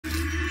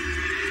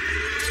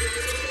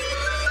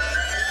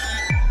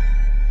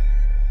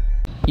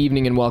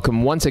Evening and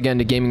welcome once again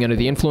to Gaming Under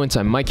the Influence.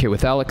 I'm Mike here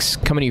with Alex,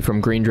 coming to you from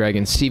Green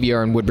Dragon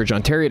CVR in Woodbridge,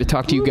 Ontario, to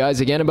talk to you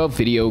guys again about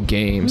video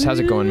games. How's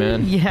it going,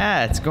 man?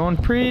 Yeah, it's going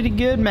pretty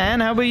good, man.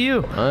 How about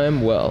you?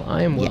 I'm well.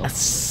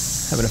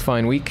 Yes. Having a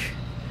fine week.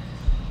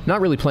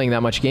 Not really playing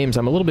that much games.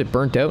 I'm a little bit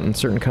burnt out in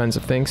certain kinds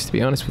of things, to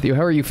be honest with you.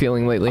 How are you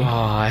feeling lately? Oh,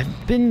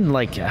 I've been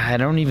like, I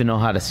don't even know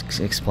how to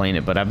explain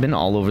it, but I've been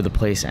all over the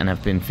place and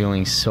I've been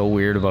feeling so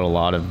weird about a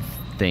lot of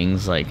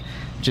things, like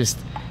just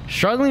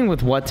struggling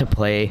with what to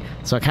play.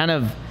 So I kind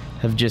of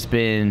have just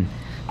been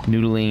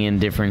noodling in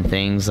different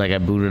things. Like I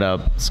booted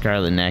up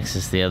Scarlet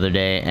Nexus the other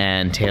day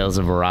and Tales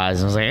of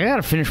Arise. I was like, I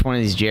gotta finish one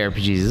of these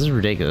JRPGs. This is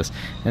ridiculous.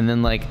 And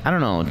then, like, I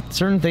don't know,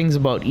 certain things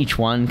about each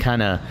one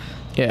kind of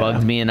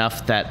bugged me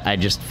enough that I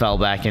just fell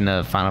back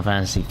into Final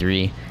Fantasy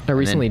 3. I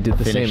recently did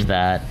the same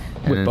that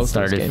and with then both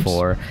started those games.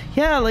 4.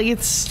 Yeah, like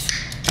it's,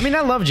 I mean,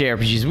 I love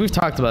JRPGs. We've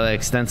talked about that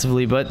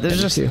extensively, but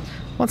there's just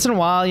once in a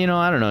while, you know,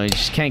 I don't know, you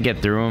just can't get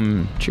through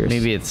them. Cheers.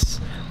 Maybe it's,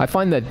 I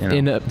find that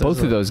in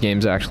both of those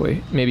games,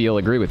 actually, maybe you'll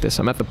agree with this,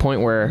 I'm at the point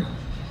where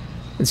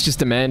it's just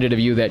demanded of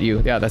you that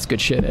yeah, that's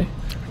good shit, eh?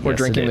 We're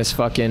drinking this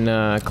fucking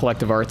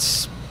Collective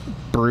Arts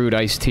brewed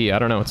iced tea. I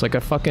don't know. It's like a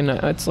fucking,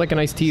 it's like an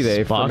iced tea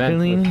they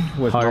ferment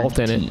with malt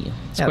in it.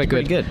 It's quite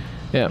good.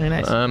 Yeah. Very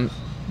nice.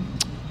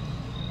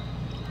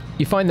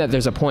 You find that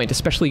there's a point,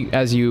 especially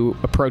as you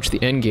approach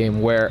the end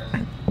game, where,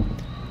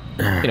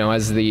 you know,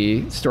 as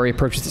the story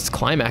approaches its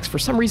climax, for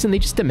some reason they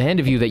just demand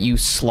of you that you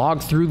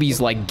slog through these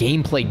like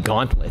gameplay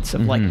gauntlets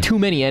of like too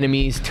many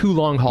enemies, too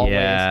long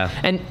hallways,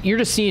 and you're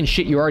just seeing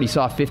shit you already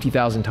saw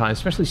 50,000 times,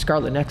 especially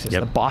Scarlet Nexus.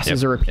 The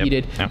bosses are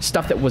repeated.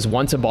 Stuff that was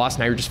once a boss,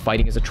 now you're just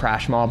fighting as a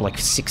trash mob like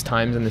 6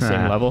 times in the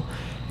same level.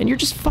 And you're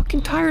just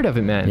fucking tired of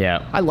it, man.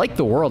 Yeah. I like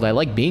the world. I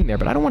like being there,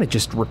 but I don't want to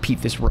just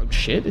repeat this rogue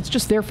shit. It's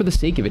just there for the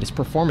sake of it. It's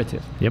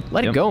performative.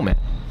 Let it go, man.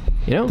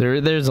 You know?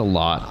 There's a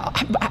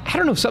lot. I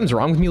don't know if something's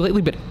wrong with me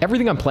lately, but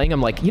everything I'm playing,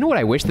 I'm like, you know what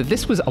I wish? That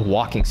this was a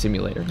walking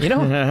simulator. You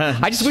know?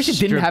 I just wish it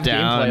didn't have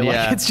gameplay.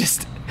 Like, it's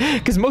just...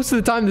 Because most of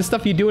the time, the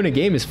stuff you do in a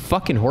game is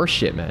fucking horse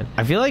shit, man.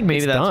 I feel like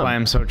maybe that's why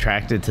I'm so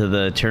attracted to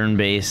the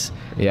turn-based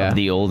of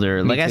the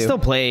older... Like, I still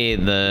play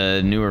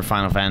the newer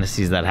Final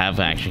Fantasies that have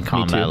action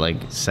combat, like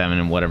 7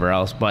 and whatever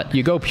else, but...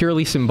 You go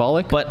purely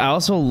symbolic? But I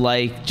also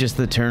like just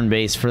the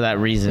turn-based for that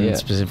reason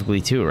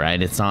specifically, too,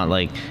 right? It's not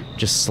like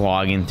just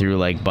slogging through,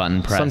 like,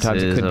 button presses.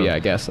 Sometimes it could be, I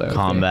guess, though.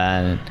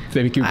 Combat.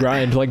 They make you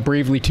grind. Like,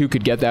 Bravely 2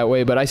 could get that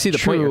way, but I see the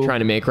point you're trying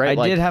to make, right?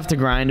 I did have to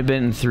grind a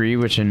bit in 3,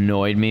 which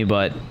annoyed me,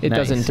 but... It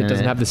doesn't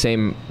have the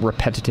same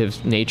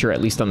repetitive nature, at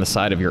least on the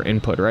side of your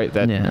input, right?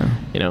 That,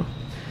 you know,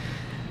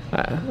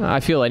 I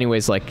feel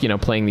anyways like, you know,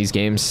 playing these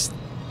games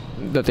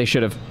that they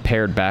should have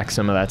pared back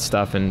some of that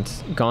stuff and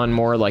gone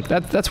more like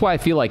that. That's why I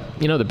feel like,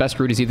 you know, the best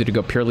route is either to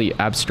go purely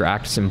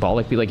abstract,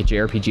 symbolic, be like a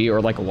JRPG,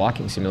 or like a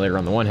walking simulator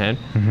on the one hand,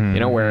 you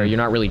know, where you're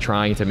not really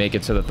trying to make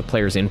it so that the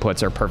player's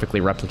inputs are perfectly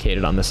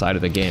replicated on the side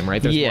of the game,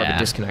 right? There's more of a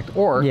disconnect.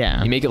 Or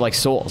you make it like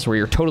Souls, where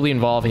you're totally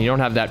involved and you don't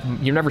have that,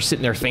 you're never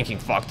sitting there thinking,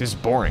 fuck, this is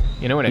boring.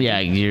 You know what I mean? Yeah,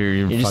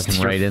 you're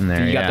fucking right in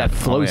there. You got that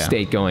flow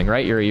state going,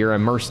 right? You're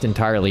immersed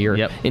entirely.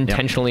 You're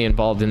intentionally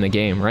involved in the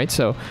game, right?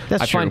 So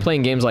I find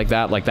playing games like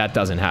that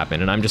doesn't happen.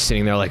 And I'm just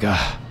sitting there like,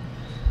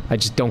 I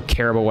just don't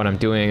care about what I'm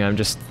doing. I'm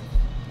just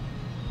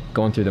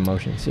going through the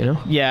motions, you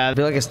know? Yeah, I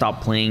feel like I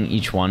stopped playing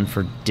each one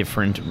for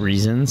different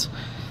reasons.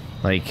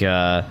 Like,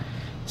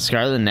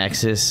 Scarlet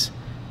Nexus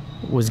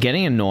was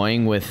getting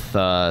annoying with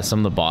some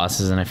of the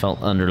bosses, and I felt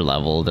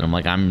underleveled, and I'm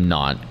like, I'm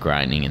not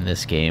grinding in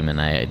this game,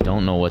 and I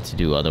don't know what to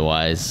do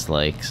otherwise.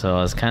 Like, so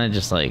I was kind of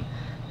just like,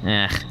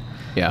 eh.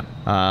 Yeah.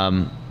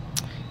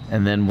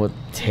 And then what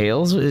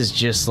Tales is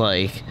just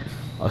like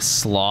a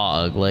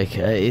slog. Like,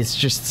 it's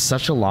just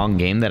such a long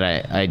game that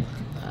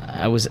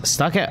I was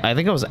stuck at, I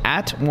think I was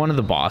at one of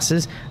the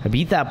bosses. I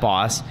beat that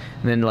boss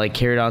and then like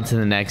carried on to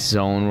the next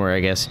zone where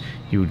I guess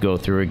you would go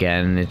through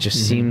again, and it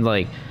just seemed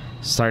like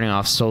starting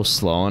off so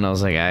slow, and I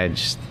was like, I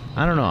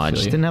don't know, I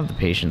just didn't have the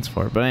patience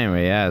for it. But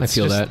anyway, yeah, it's I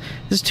feel that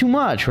there's too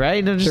much,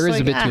 right? There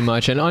is a bit too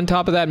much, and on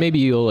top of that, maybe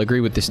you'll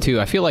agree with this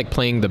too, I feel like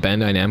playing the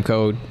Bandai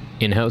Namco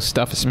in-house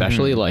stuff,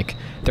 especially, like,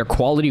 they're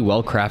quality,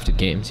 well-crafted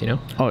games, you know?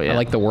 Oh, yeah. I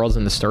like the worlds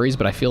and the stories,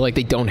 but I feel like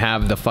they don't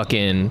have the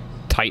fucking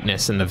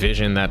tightness and the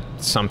vision that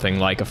something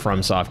like a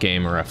FromSoft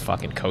game or a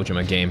fucking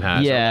Kojima game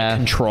has. Yeah. Or like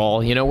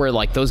Control, you know, where,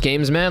 like, those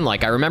games, man,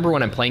 like, I remember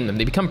when I'm playing them,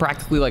 they become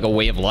practically like a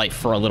way of life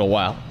for a little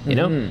while, you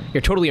know?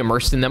 You're totally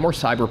immersed in them, or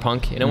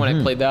Cyberpunk, you know, when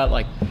I played that,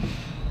 like,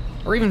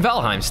 or even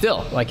Valheim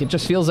still. Like, it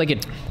just feels like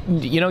it,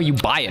 you know, you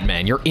buy it,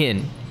 man. You're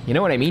in. You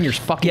know what I mean? You're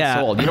fucking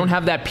sold. You don't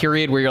have that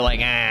period where you're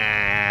like,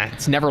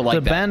 it's never like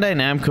that. The Bandai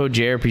Namco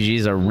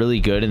JRPGs are really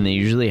good, and they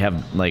usually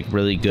have like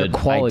really good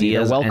quality,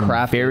 ideas, well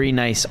crafted, very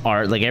nice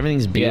art. Like,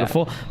 everything's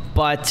beautiful,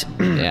 but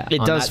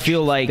it does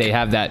feel like they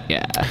have that.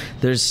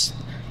 There's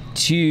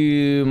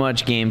too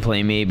much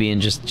gameplay, maybe,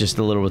 and just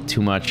a little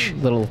too much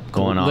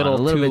going on. A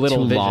little bit too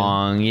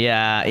long.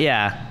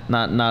 Yeah.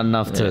 Not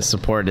enough to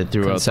support it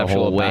throughout the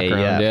whole way.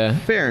 Yeah.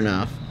 Fair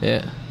enough.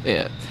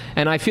 Yeah.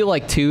 And I feel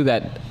like too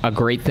that a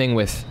great thing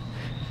with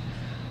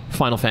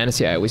Final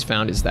Fantasy I always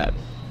found is that,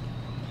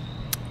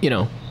 you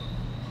know,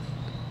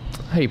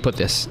 how do you put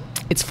this?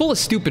 It's full of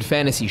stupid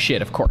fantasy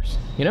shit, of course,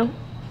 you know?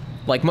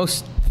 Like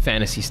most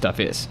fantasy stuff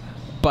is.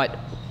 But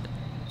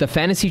the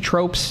fantasy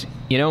tropes,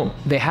 you know,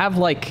 they have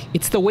like,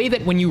 it's the way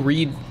that when you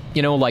read,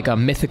 you know, like a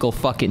mythical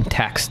fucking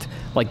text,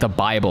 like the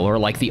Bible or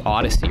like the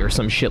Odyssey or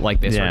some shit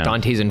like this, or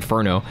Dante's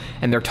Inferno,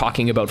 and they're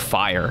talking about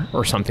fire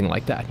or something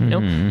like that, you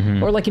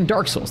know? Or like in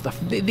Dark Souls,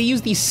 they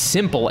use these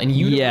simple and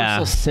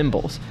universal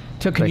symbols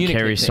to communicate. That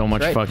carry so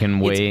much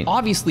fucking weight. It's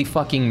obviously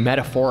fucking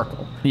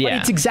metaphorical. But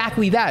it's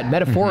exactly that,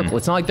 metaphorical.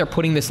 It's not like they're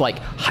putting this like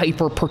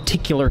hyper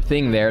particular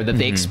thing there that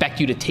they expect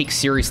you to take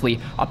seriously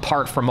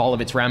apart from all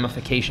of its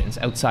ramifications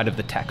outside of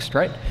the text,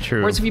 right?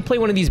 True. Whereas if you play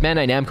one of these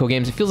Bandai Namco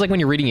games, it feels like when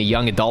you're reading a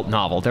young adult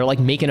novel. They're like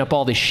making up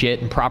all this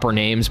shit and proper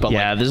names, but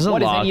like, there's a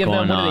what lot is any of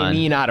them? going What do they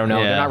mean? I don't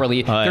know. They're not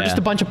really, they're just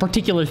a bunch of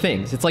particular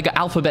things. It's like an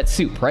alphabet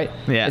soup, right?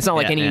 It's not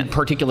like any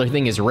particular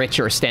thing is rich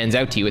or stands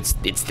out to you.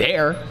 It's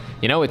there.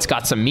 You know, it's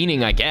got some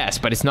meaning, I guess,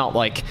 but it's not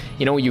like,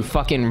 you know, you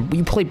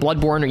play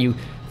Bloodborne or you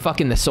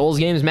fucking the Souls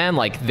games, man,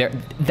 like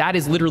that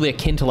is literally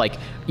akin to like,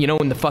 you know,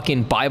 in the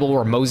fucking Bible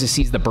where Moses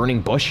sees the burning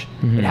bush,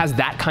 it has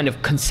that kind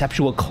of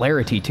conceptual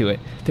clarity to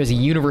it. There's a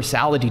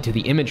universality to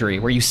the imagery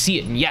where you see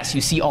it, and yes, you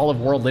see all of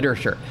world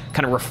literature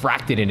kind of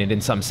refracted in it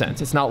in some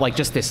sense. It's not like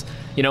just this,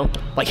 you know,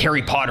 like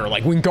Harry Potter,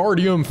 like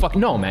Wingardium, fuck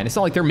no, man. It's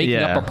not like they're making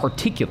up a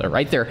particular,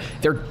 right? They're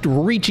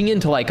reaching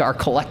into like our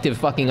collective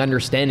fucking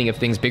understanding of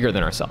things bigger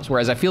than ourselves.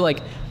 Whereas I feel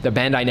like the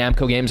Bandai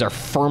Namco games are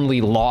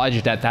firmly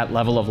lodged at that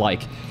level of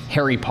like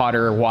Harry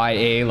Potter,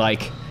 YA,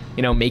 like,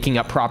 you know, making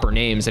up proper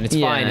names, and it's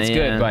fine, it's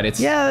good, but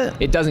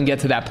it doesn't get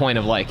to that point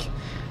of like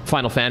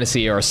Final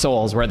Fantasy or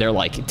Souls where they're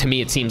like, to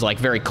me it seems like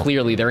very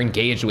clearly they're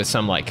engaged with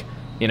some like,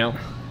 you know,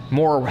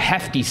 more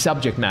hefty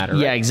subject matter.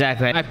 Yeah, right?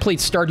 exactly. I played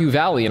Stardew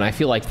Valley, and I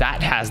feel like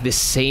that has this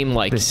same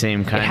like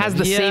same kind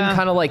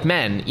of like,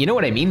 man, you know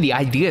what I mean? The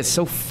idea is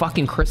so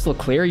fucking crystal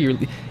clear.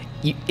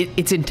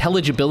 Its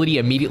intelligibility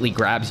immediately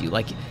grabs you.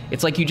 Like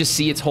it's like you just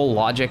see its whole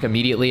logic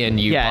immediately, and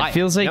you buy it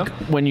feels like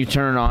when you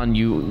turn it on,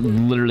 you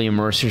literally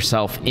immerse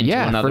yourself into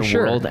another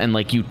world, and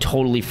like you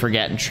totally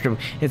forget.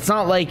 It's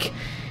not like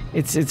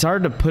it's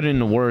hard to put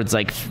into words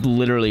like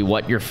literally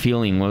what you're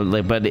feeling,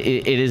 like, but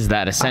it is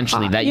that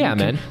essentially that you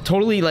can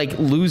totally like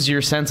lose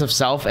your sense of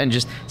self and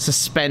just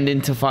suspend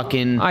into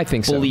fucking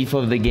belief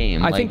of the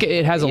game. I think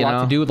it has a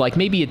lot to do with like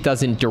maybe it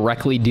doesn't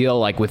directly deal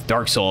like with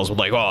Dark Souls with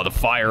like the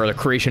fire or the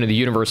creation of the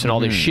universe and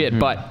all this shit,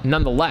 but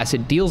nonetheless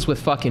it deals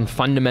with fucking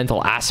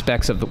fundamental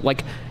aspects of the,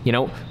 like, you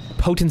know,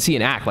 potency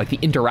and act, like the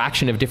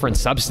interaction of different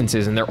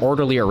substances and their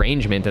orderly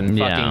arrangement, and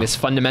fucking this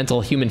fundamental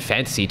human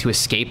fantasy to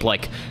escape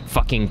like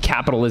fucking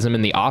capitalism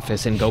in the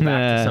office and go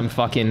back to some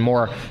fucking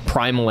more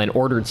primal and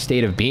ordered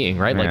state of being,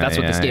 right? Like that's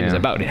what this game is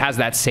about. It has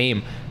that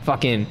same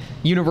fucking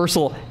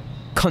universal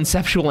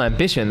conceptual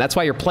ambition. That's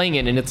why you're playing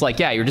it, and it's like,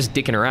 you're just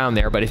dicking around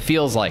there, but it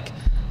feels like,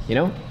 you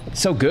know,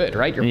 so good,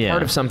 right? You're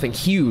part of something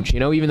huge,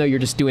 you know, even though you're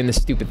just doing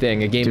this stupid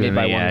thing, a game made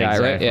by one guy,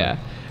 right? Yeah.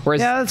 Whereas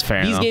that's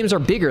fair these games are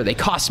bigger, they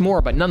cost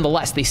more, but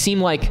nonetheless, they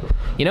seem like,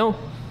 you know,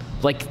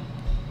 like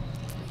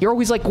you're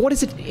always like, what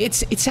is it?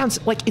 It sounds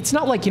like, it's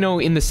not like, you know,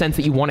 in the sense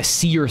that you want to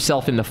see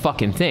yourself in the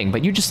fucking thing,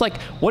 but you're just like,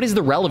 what is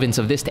the relevance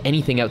of this to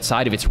anything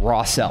outside of its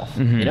raw self?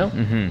 You know?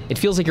 It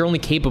feels like you're only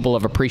capable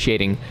of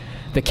appreciating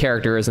the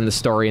characters and the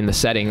story and the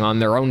setting on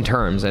their own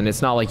terms, and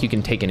it's not like you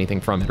can take anything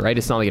from it, right?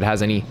 It's not like it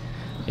has any,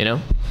 you know?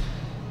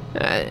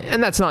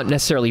 And that's not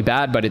necessarily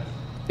bad, but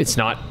it's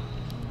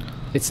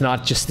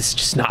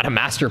just not a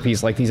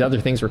masterpiece like these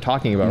other things we're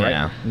talking about,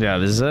 right? Yeah,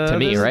 there's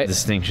a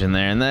distinction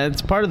there, and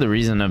that's part of the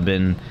reason I've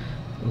been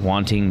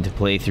wanting to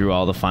play through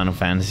all the Final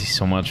Fantasy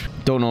so much.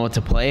 Don't know what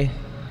to play,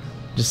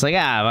 just like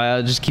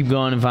I'll just keep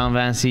going in Final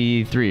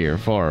Fantasy 3 or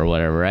 4 or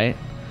whatever, right?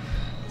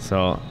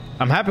 So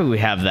I'm happy we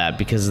have that,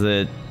 because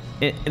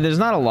there's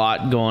not a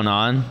lot going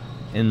on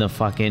in the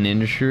fucking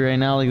industry right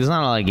now. Like there's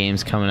not a lot of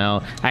games coming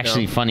out.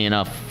 Actually, funny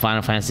enough,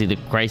 Final Fantasy the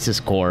Crisis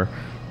Core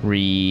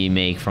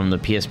remake from the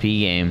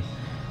PSP game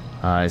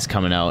is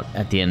coming out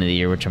at the end of the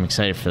year, which I'm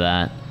excited for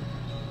that.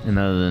 And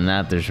other than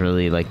that, there's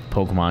really like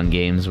Pokemon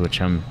games,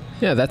 which I'm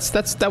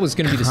that was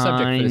going to be the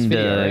subject for this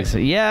video, right?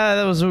 Yeah,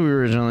 that was what we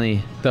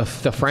originally the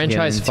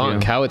franchise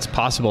funk, how it's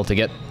possible to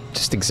get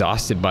just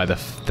exhausted by the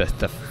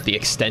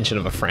extension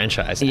of a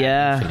franchise.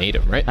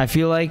 Infinitum, right? I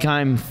feel like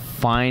I'm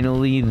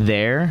finally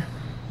there,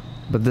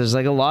 but there's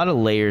like a lot of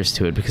layers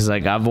to it, because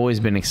like I've always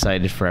been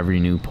excited for every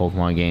new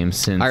Pokemon game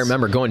since I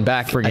remember going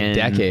back a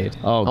decade.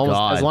 Almost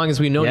God, as long as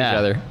we've known each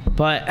other.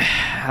 But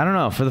I don't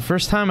know. For the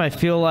first time, I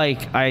feel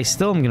like I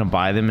still am gonna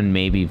buy them and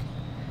maybe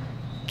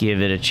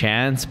give it a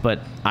chance, but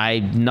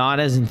I'm not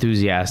as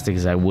enthusiastic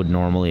as I would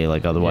normally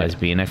like otherwise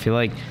be. And I feel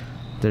like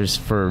there's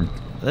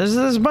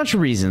a bunch of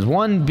reasons.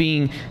 One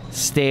being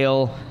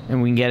stale,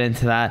 and we can get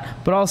into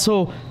that, but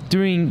also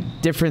doing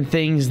different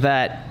things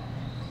that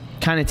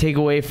kind of take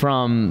away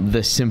from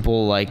the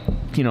simple, like,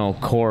 you know,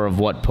 core of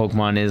what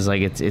Pokemon is.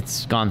 Like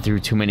it's gone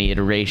through too many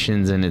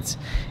iterations, and it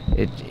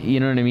you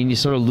know what I mean? You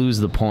sort of lose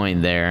the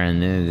point there,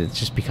 and it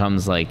just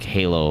becomes like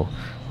Halo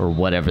or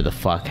whatever the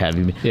fuck have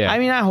you been. I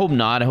mean, I hope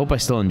not. I hope I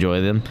still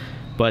enjoy them,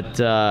 but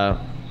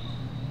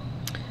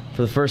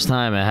for the first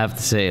time, I have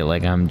to say,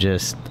 like,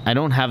 I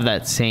don't have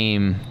that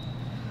same,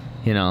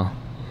 you know,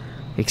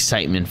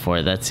 excitement for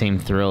it, that same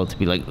thrill to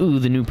be like, ooh,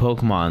 the new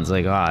Pokemon's,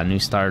 like, new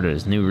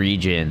starters, new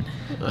region,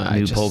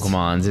 new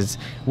Pokemons. It's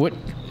what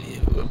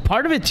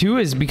part of it too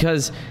is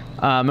because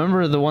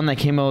remember the one that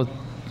came out,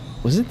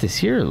 was it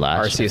this year or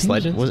last year? Arceus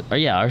Legends?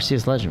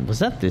 Arceus Legend. Was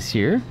that this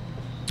year?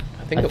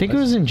 I think it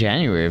was in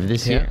January of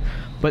this year.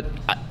 But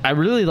I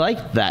really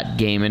liked that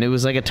game, and it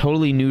was like a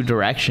totally new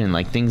direction.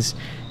 Like it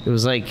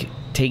was like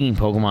taking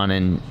Pokemon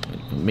and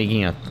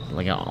making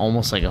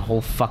almost like a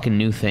whole fucking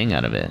new thing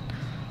out of it.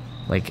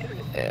 Like,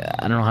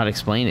 I don't know how to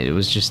explain it. It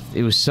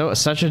was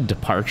such a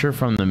departure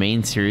from the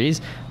main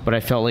series, but I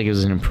felt like it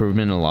was an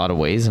improvement in a lot of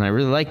ways, and I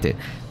really liked it.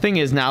 Thing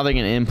is, now they're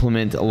going to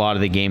implement a lot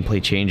of the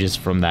gameplay changes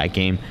from that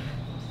game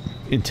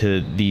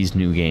into these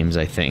new games,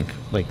 I think.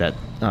 Like that,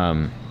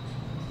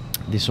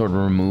 they sort of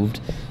removed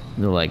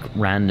the like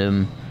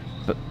random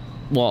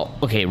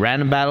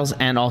battles,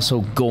 and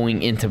also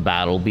going into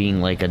battle being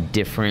like a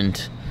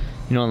different,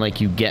 you know, like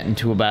you get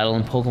into a battle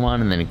in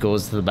Pokemon and then it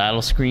goes to the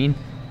battle screen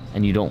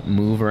and you don't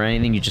move or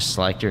anything, you just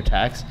select your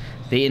attacks.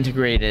 They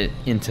integrate it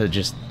into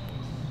just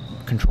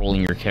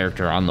controlling your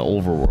character on the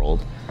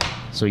overworld.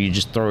 So you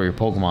just throw your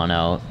Pokemon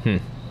out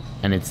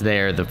and it's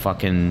there, the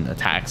fucking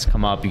attacks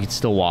come up, you can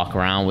still walk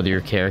around with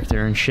your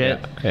character and shit.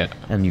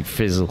 And you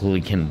physically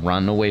can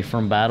run away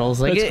from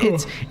battles. Like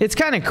it's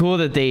kind of cool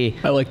that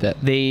I like that.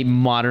 They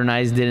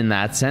modernized it in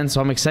that sense.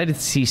 So I'm excited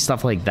to see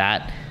stuff like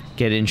that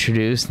get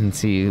introduced and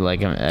see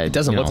like it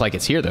doesn't look like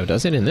it's here though,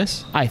 does it, in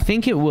this? I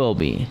think it will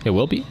be. It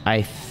will be?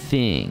 I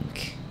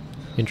think.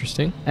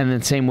 Interesting. And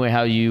the same way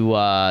how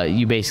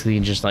you basically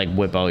just like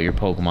whip out your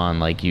Pokemon,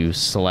 like you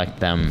select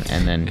them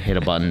and then hit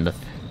a button to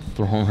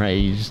throw them, right?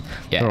 You just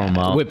throw them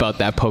out. Whip out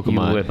that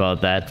Pokemon. You whip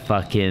out that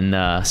fucking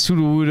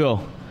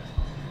Sudowoodo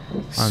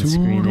on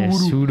screen there.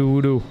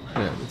 Sudowoodo.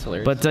 Yeah, that's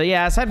hilarious. But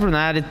aside from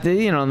that,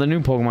 the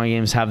new Pokemon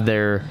games have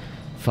their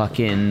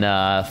fucking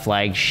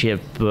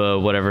flagship,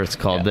 whatever it's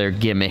called, their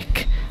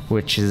gimmick,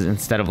 which is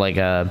instead of like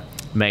a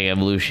Mega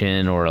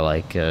Evolution or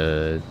like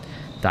a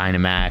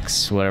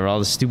Dynamax, whatever, all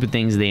the stupid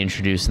things they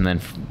introduce and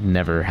then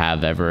never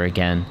have ever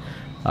again.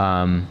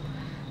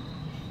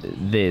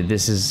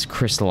 This is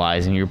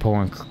crystallizing. Your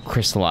Pokemon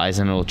crystallize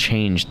and it'll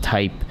change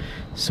type.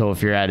 So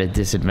if you're at a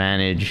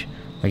disadvantage,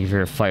 like if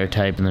you're a fire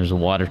type and there's a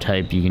water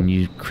type, you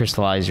can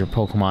crystallize your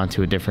Pokemon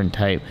to a different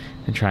type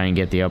and try and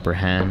get the upper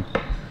hand.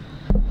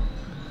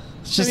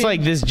 It's just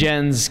like this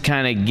gen's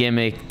kind of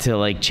gimmick to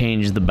like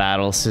change the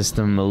battle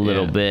system a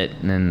little bit,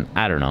 and then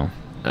I don't know,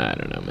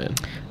 man.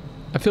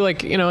 I feel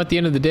like, at the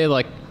end of the day,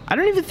 like, I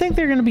don't even think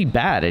they're gonna be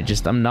bad.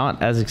 I'm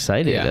not as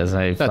excited as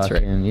I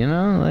fucking,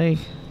 like.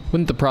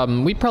 Wouldn't the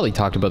problem? We probably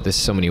talked about this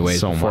so many ways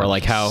before,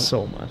 like how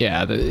so much.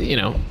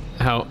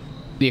 How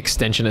the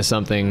extension of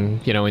something,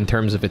 in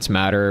terms of its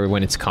matter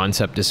when its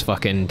concept is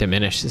fucking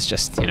diminished, it's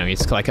just,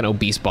 it's like an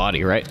obese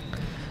body, right?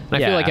 And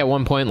I feel like at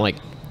one point, like,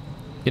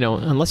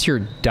 unless you're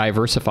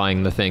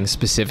diversifying the thing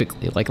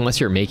specifically, like unless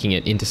you're making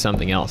it into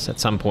something else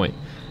at some point.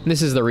 And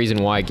this is the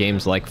reason why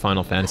games like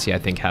Final Fantasy, I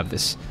think, have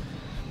this.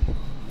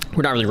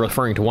 We're not really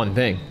referring to one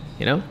thing,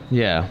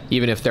 Yeah.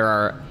 Even if there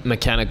are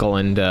mechanical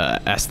and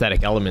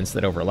aesthetic elements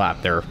that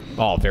overlap, they're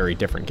all very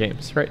different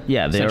games, right?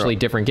 Yeah, they're essentially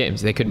different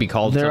games. They could be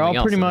called. They're something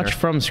all pretty else much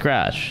from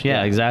scratch.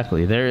 Yeah,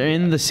 exactly. They're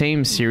in the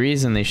same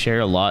series and they share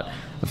a lot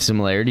of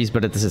similarities,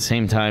 but at the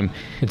same time,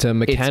 it's a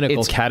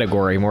mechanical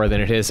category more than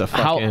it is a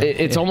fucking.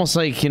 It's almost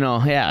like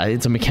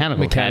it's a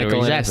mechanical category.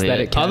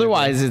 Exactly.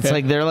 Otherwise, it's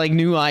like they're like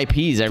new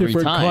IPs every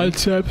different time.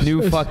 Concepts.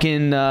 New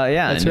fucking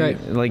that's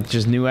right. Like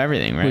just new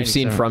everything. Right. We've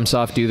seen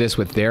FromSoft do this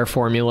with their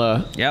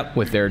formula. Yep.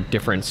 With their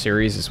different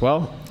series as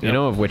well.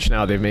 Of which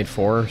now they've made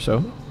 4 or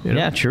so.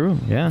 Yeah. True.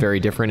 Yeah. Very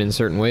different in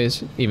certain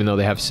ways, even though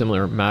they have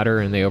similar matter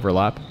and they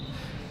overlap.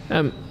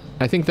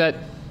 I think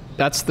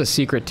that's the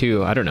secret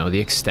to, I don't know, the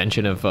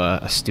extension of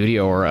a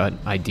studio or an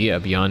idea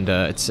beyond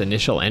its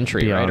initial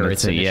entry, right? Or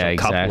its initial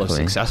couple of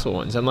successful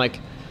ones. And like,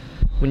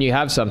 when you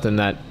have something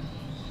that,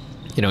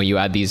 you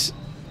add these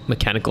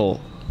mechanical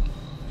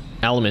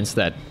elements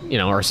that,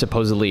 are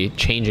supposedly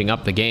changing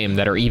up the game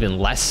that are even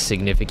less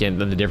significant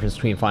than the difference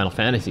between Final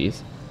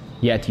Fantasies,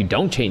 yet you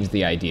don't change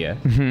the idea,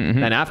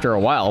 then after a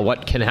while,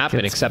 what can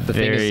happen except the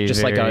thing is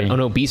just like an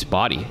obese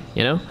body,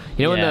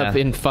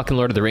 in fucking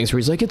Lord of the Rings where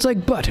he's like, it's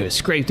like butter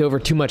scraped over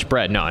too much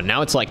bread. No,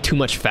 now it's like too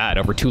much fat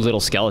over too little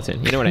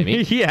skeleton. You know what I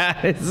mean?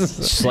 It's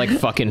just like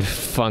fucking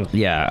funk.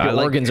 Yeah.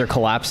 Your organs are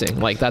collapsing.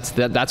 Like that's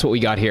what we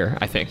got here,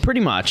 I think.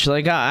 Pretty much.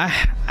 Like,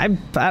 I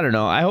don't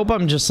know. I hope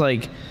I'm just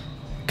like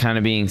kind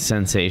of being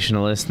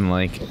sensationalist and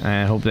like,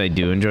 I hope I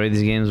do enjoy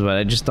these games, but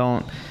I just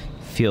don't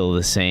feel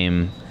the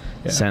same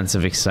sense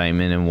of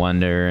excitement and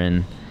wonder,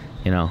 and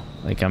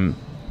like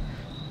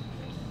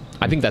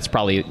I think that's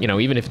probably,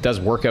 even if it does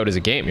work out as a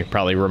game, you're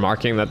probably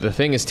remarking that the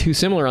thing is too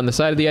similar on the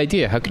side of the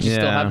idea. How could you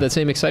still have that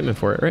same excitement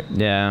for it, right?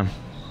 Yeah,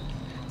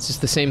 it's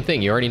just the same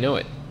thing. You already know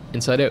it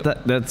inside out.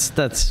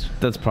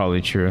 That's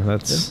probably true.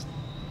 That's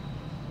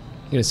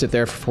you're gonna sit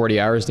there for 40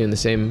 hours doing the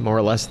same more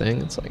or less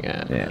thing. It's like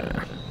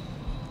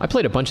I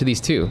played a bunch of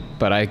these too,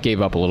 but I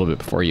gave up a little bit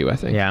before you, I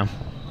think. Yeah.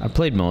 I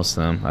played most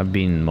of them. I've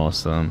beaten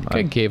most of them.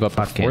 I gave up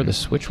before the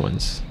Switch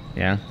ones.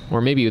 Yeah.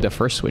 Or maybe the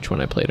first Switch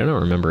one I played. I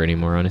don't remember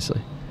anymore,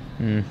 honestly.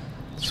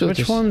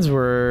 Switch ones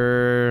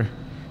were...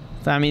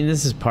 I mean,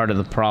 this is part of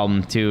the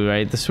problem too,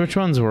 right? The Switch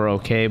ones were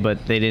okay,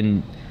 but they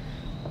didn't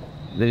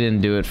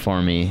do it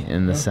for me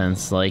in the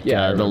sense like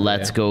the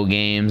Let's Go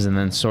games and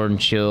then Sword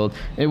and Shield.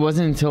 It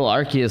wasn't until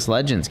Arceus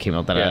Legends came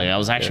out that I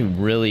was actually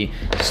really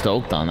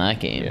stoked on that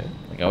game. Yeah.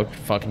 Like I would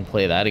fucking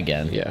play that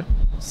again. Yeah.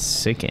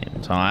 Sick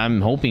game. So I'm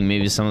hoping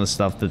maybe some of the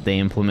stuff that they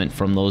implement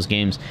from those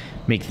games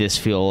make this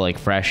feel like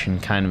fresh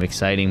and kind of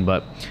exciting,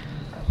 but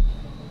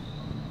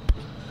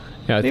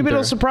maybe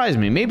it'll surprise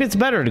me. Maybe it's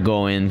better to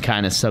go in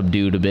kind of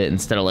subdued a bit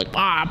instead of like,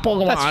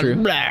 Pokemon. That's true.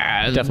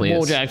 Blah, definitely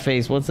Bojack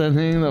face. What's that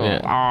thing?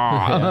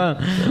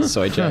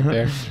 Soy Jack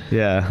there.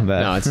 Yeah.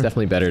 No, it's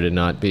definitely better to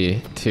not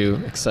be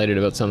too excited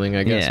about something,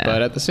 I guess. Yeah.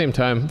 But at the same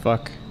time,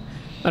 fuck.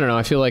 I don't know.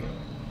 I feel like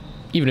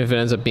even if it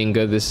ends up being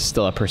good, this is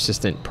still a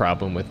persistent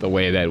problem with the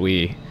way that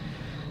we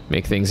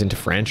make things into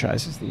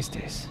franchises these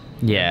days.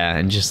 Yeah,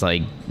 and just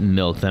like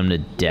milk them to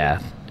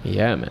death.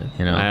 Yeah, man.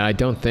 You know, I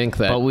don't think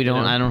that. But we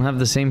don't. I don't have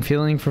the same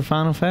feeling for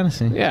Final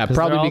Fantasy. Yeah,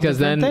 probably because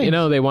then things.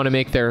 they want to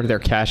make their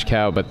cash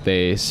cow, but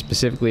they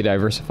specifically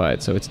diversify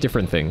it, so it's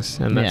different things,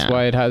 and that's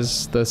why it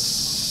has this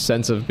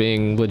sense of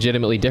being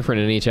legitimately different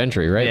in each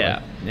entry, right? Yeah,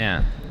 like,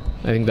 yeah.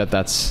 I think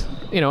that's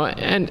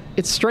and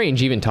it's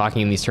strange even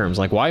talking in these terms.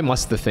 Like, why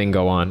must the thing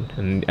go on?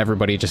 And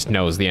everybody just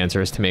knows the answer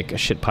is to make a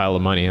shit pile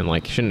of money, and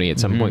like, shouldn't we at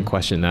some point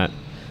question that?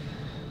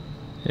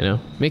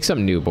 Make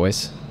something new,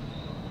 boys.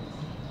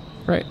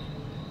 Right.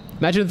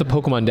 Imagine if the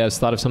Pokemon devs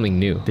thought of something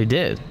new. They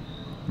did.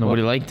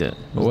 Nobody liked it.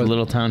 It was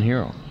Little Town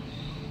Hero.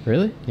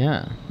 Really?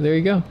 Yeah. There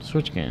you go.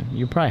 Switch game.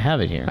 You probably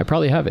have it here. I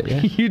probably have it,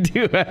 yeah. You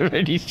do have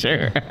it, you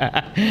sure?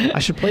 I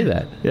should play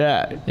that.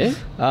 Yeah.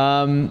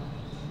 Yeah?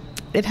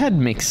 It had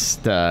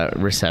mixed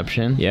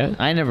reception. Yeah?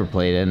 I never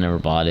played it, never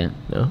bought it.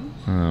 No?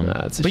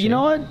 That's a but shame. you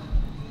know what?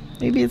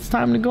 Maybe it's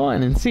time to go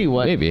in and see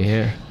what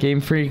Game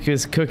Freak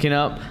is cooking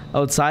up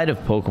outside of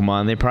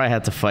Pokemon. They probably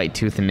had to fight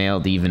tooth and nail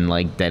to even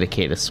like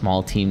dedicate a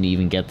small team to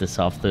even get this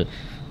off the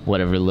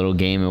whatever little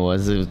game it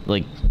was. It was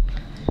like,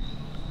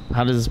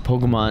 how does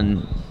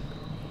Pokemon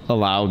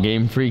allow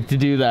Game Freak to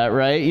do that,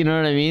 right? You know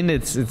what I mean?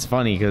 It's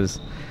funny because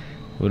it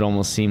would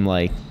almost seem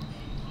like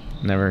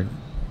it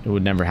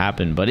would never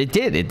happen, but it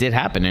did. It did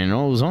happen, and it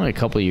was only a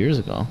couple of years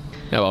ago.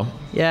 Yeah, well.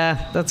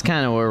 Yeah, that's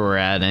kind of where we're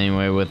at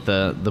anyway with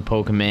the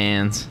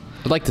Pokemans.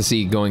 I'd like to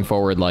see going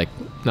forward, like,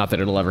 not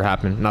that it'll ever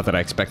happen, not that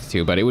I expect it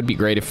to, but it would be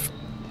great if,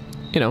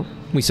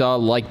 we saw,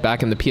 like,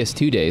 back in the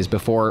PS2 days,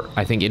 before,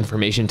 I think,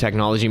 information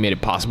technology made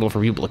it possible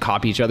for people to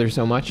copy each other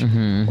so much.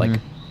 Like,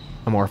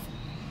 a more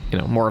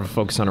of a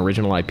focus on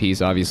original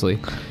IPs, obviously.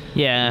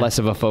 Yeah. Less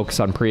of a focus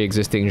on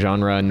pre-existing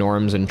genre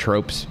norms and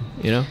tropes,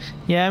 Yeah,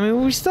 I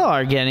mean, we still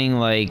are getting,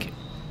 like,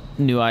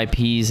 new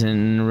IPs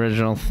and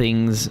original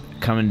things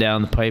coming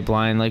down the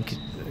pipeline. Like,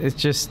 it's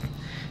just...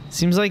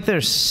 seems like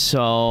there's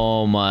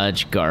so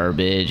much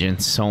garbage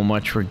and so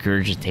much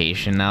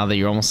regurgitation now that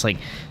you're almost like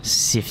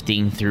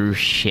sifting through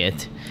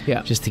shit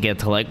just to get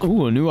to like,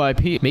 ooh, a new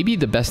IP. Maybe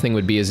the best thing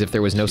would be is if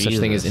there was no such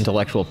thing as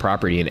intellectual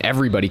property and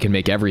everybody can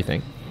make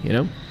everything,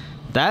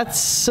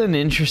 That's an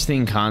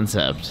interesting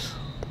concept.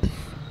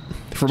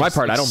 For my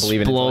part, I don't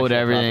believe in explode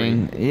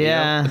everything. Property.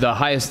 Yeah. The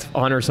highest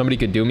honor somebody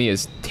could do me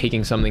is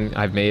taking something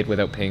I've made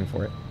without paying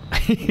for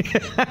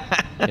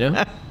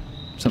it.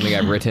 Something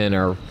I've written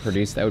or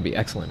produced, that would be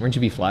excellent. Wouldn't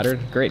you be flattered?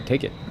 Great,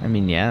 take it. I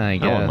mean, yeah, I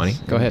guess. I want money.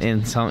 Go ahead.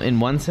 In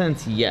one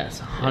sense,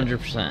 yes,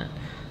 100%.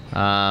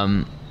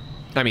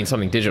 I mean,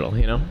 something digital,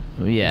 Yeah.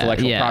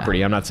 Intellectual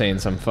property. I'm not saying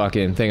some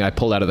fucking thing I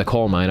pulled out of the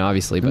coal mine,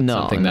 obviously, but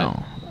something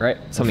that, right?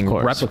 Something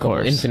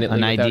replicable, infinitely,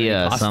 an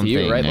idea, something,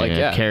 you, right? Like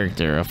a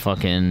character, a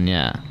fucking,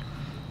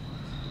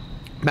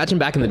 Imagine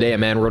back in the day, a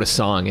man wrote a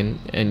song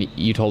and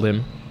you told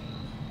him.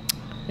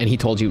 And he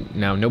told you,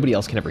 now nobody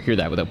else can ever hear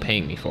that without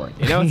paying me for it.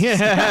 You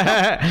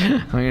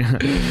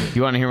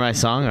want to hear my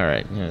song? All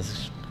right.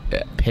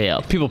 Pay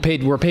up. People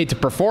were paid to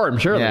perform,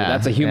 surely.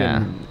 That's a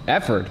human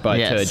effort. But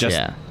to just,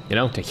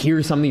 to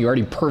hear something you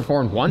already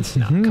performed once?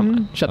 No, come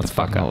on. Shut the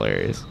fuck up.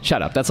 Hilarious.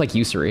 Shut up. That's like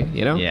usury,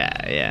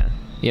 Yeah.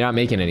 You're not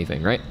making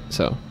anything, right?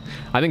 So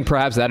I think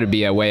perhaps that would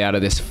be a way out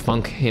of this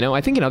funk.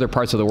 I think in other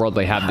parts of the world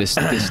they have this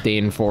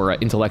disdain for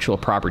intellectual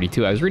property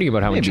too. I was reading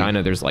about how in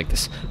China there's like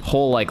this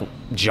whole like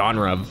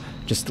genre of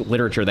just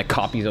literature that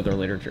copies other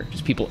literature.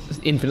 Just people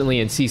infinitely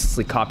and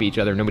ceaselessly copy each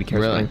other. Nobody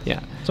cares. Really?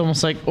 Yeah. It's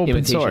almost like open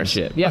imitation source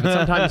shit. Yeah, but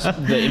sometimes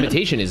the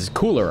imitation is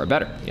cooler or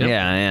better.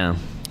 Yeah.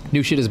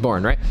 New shit is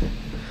born, right?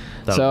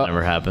 That'll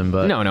never happen,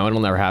 but... No,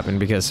 it'll never happen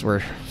because we're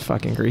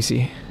fucking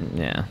greasy.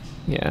 Yeah.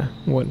 Yeah.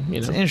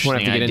 It's an interesting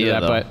won't have to get idea,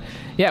 into that, but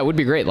yeah, it would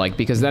be great. Like,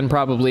 because then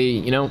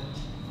probably,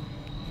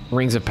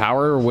 Rings of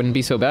Power wouldn't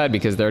be so bad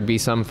because there'd be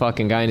some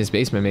fucking guy in his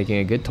basement making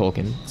a good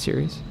Tolkien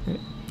series. Right?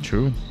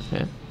 True.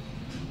 Yeah.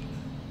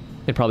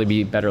 It'd probably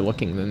be better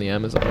looking than the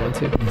Amazon one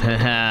too.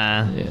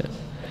 Yeah.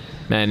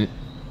 Man,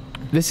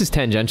 this is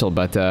tangential,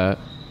 but I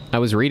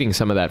was reading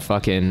some of that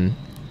fucking,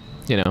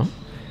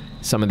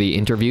 some of the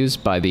interviews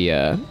by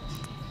the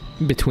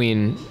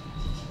between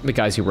the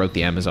guys who wrote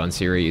the Amazon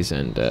series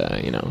and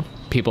you know,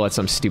 people at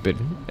some stupid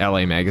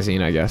LA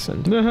magazine, I guess,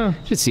 and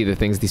should see the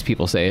things these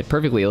people say. It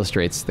perfectly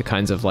illustrates the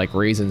kinds of like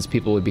reasons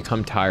people would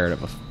become tired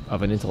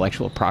of an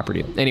intellectual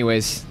property.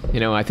 Anyways, you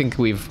know, I think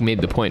we've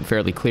made the point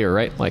fairly clear,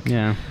 right? Like,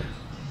 yeah.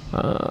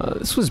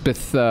 This was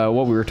with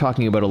what we were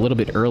talking about a little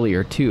bit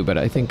earlier too, but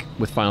I think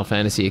with Final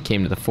Fantasy it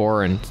came to the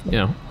fore, and you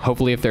know,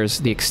 hopefully if there's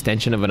the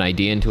extension of an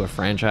idea into a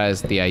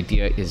franchise, the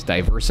idea is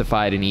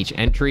diversified in each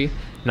entry,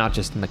 not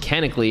just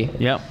mechanically.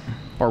 Yep.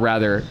 Or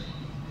rather,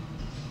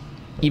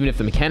 even if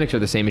the mechanics are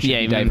the same, it should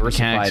be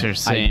diversified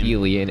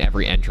ideally in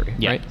every entry,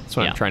 right? That's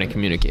what I'm trying to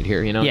communicate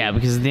here, you know? Yeah,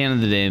 because at the end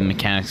of the day, the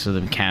mechanics are the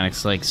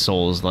mechanics, like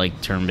Souls,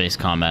 like turn-based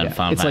combat,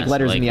 Final It's like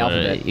letters in the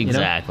alphabet.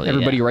 Exactly. You know?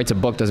 Everybody who writes a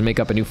book doesn't make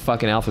up a new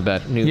fucking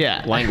alphabet, new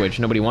language.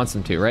 Nobody wants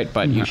them to, right?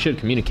 But you should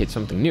communicate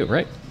something new,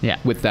 right? Yeah.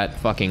 With that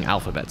fucking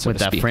alphabet, so with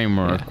to that speak.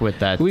 framework, with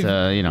that, you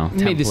know,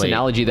 template. Made this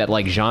analogy that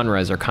like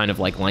genres are kind of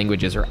like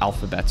languages or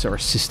alphabets or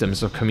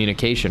systems of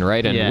communication,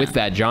 right? And with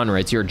that genre,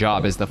 it's your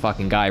job as the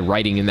fucking guy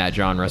writing in that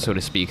genre, so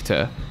to speak,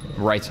 to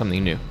write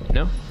something new.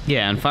 No?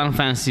 Yeah, and Final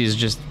Fantasy is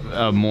just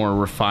a more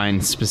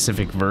refined,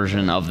 specific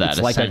version of that.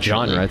 It's like a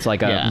genre. It's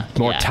like a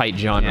more tight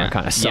genre,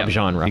 kind of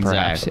subgenre,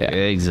 perhaps.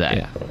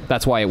 Exactly. Yeah.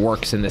 That's why it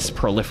works in this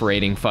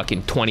proliferating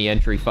fucking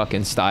 20-entry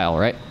fucking style,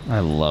 right? I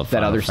love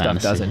that. Other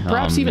stuff doesn't.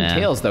 Perhaps even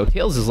Tales, though.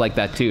 Tales is like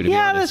that too. To be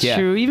honest. That's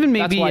true. Even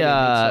maybe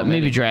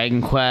maybe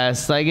Dragon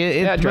Quest. Like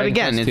but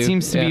again, it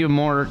seems to be a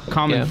more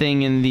common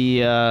thing in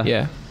the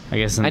I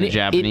guess in the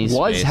Japanese it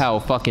was space. how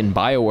fucking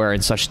BioWare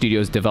and such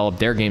studios developed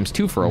their games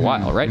too for a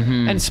while, right?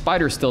 And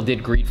Spider still did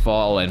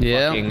Greedfall and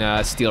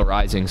fucking Steel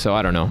Rising, so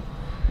I don't know.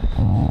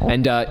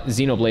 And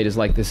Xenoblade is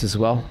like this as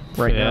well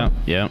right now.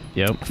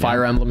 Yep.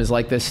 Fire Emblem is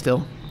like this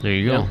still. There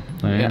you go.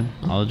 Yeah.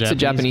 All the Japanese it's a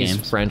Japanese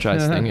games.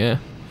 franchise thing, yeah.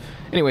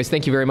 Anyways,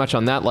 thank you very much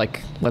on that.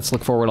 Like, let's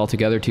look forward all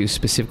together to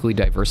specifically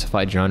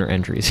diversified genre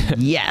entries.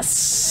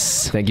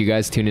 Yes. Thank you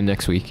guys. Tune in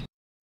next week.